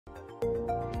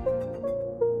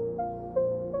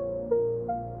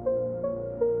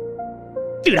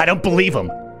Dude, I don't believe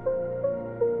him.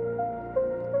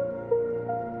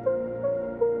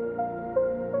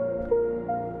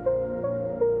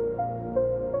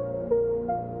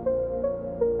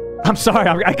 I'm sorry,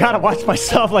 I gotta watch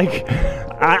myself. Like,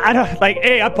 I don't, like,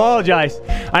 hey, I apologize.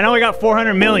 I know I got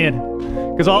 400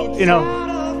 million. Because all, you know.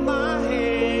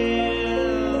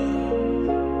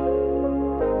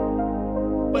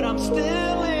 But I'm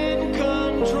still in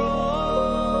control.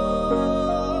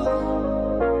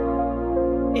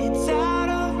 It's out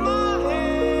of my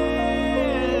hand.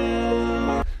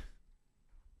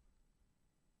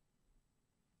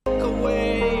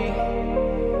 Away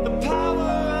the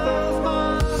power of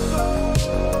my soul.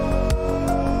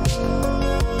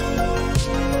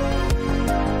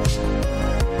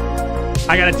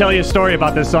 I gotta tell you a story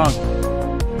about this song.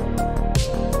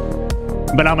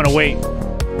 But I'm gonna wait.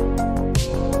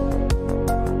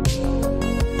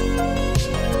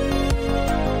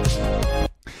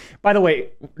 By the way,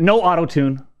 no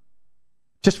auto-tune.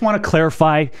 Just want to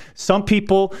clarify. Some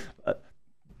people,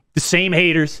 the same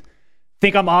haters,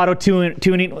 think I'm auto-tuning.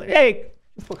 Hey,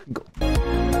 fucking go.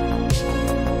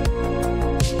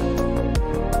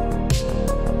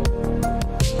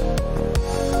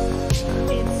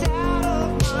 It's out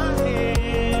of my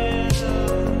head,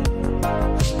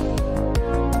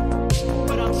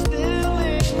 but I'm still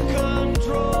in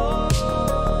control.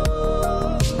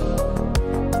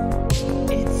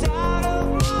 It's out of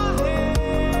my head.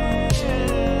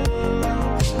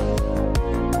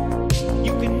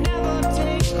 You can never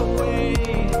take away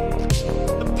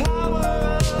the power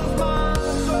of my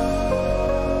soul.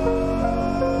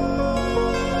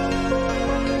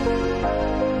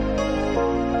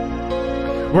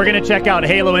 We're gonna check out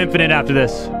Halo Infinite after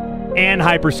this, and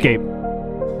Hyperscape.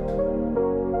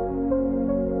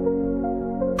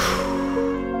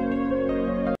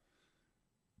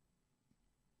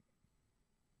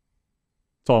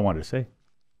 That's all I wanted to say.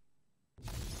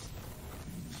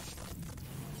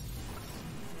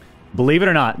 Believe it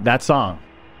or not, that song,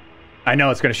 I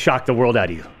know it's going to shock the world out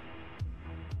of you.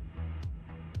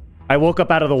 I woke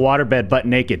up out of the waterbed butt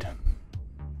naked.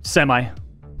 Semi.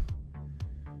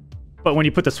 But when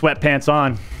you put the sweatpants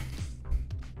on,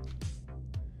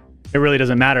 it really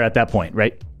doesn't matter at that point,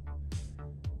 right?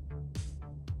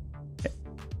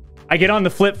 I get on the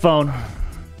flip phone.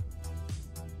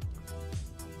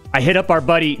 I hit up our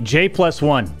buddy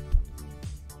J+1.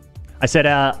 I said,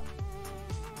 I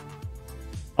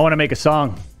want to make a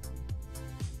song.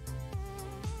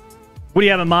 What do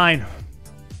you have in mind?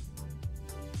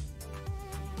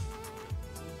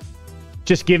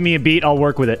 Just give me a beat, I'll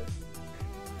work with it.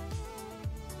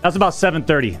 That was about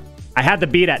 7:30. I had the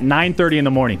beat at 9:30 in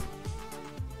the morning.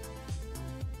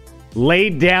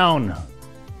 Laid down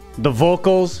the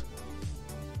vocals.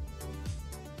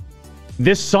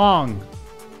 This song,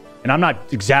 and I'm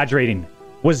not exaggerating,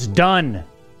 was done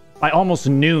by almost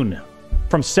noon.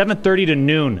 From 7:30 to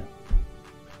noon.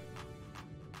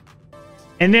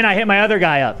 And then I hit my other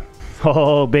guy up.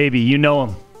 Oh, baby, you know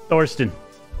him. Thorsten.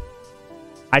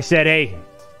 I said, hey,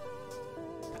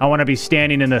 I want to be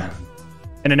standing in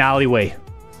an alleyway.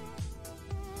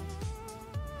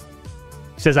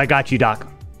 He says, I got you, Doc.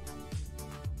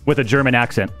 With a German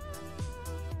accent.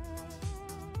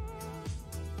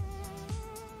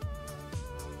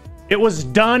 It was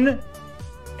done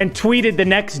and tweeted the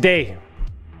next day.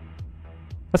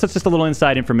 That's just a little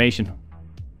inside information.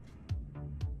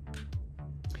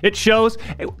 It shows.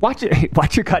 Hey, watch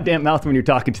your goddamn mouth when you're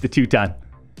talking to the two-time.